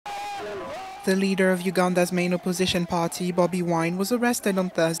The leader of Uganda's main opposition party, Bobi Wine, was arrested on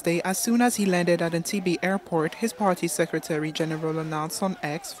Thursday as soon as he landed at Entebbe airport, his party's Secretary General announced on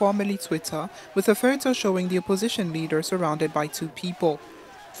X, formerly Twitter, with a photo showing the opposition leader surrounded by two people.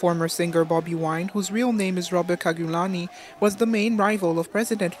 Former singer Bobi Wine, whose real name is Robert Kyagulanyi, was the main rival of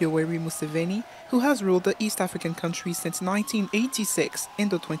President Yoweri Museveni, who has ruled the East African country since 1986 in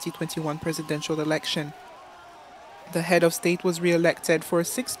the 2021 presidential election. The head of state was re-elected for a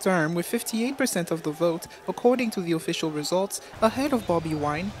sixth term with 58% of the vote, according to the official results, ahead of Bobi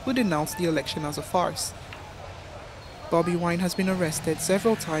Wine, who denounced the election as a farce. Bobi Wine has been arrested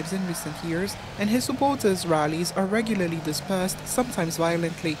several times in recent years, and his supporters' rallies are regularly dispersed, sometimes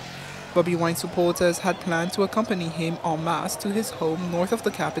violently. Bobi Wine supporters had planned to accompany him en masse to his home north of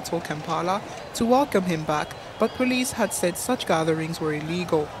the capital, Kampala, to welcome him back, but police had said such gatherings were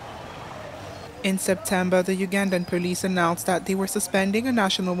illegal. In September, the Ugandan police announced that they were suspending a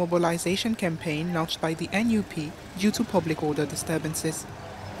national mobilization campaign launched by the NUP due to public order disturbances.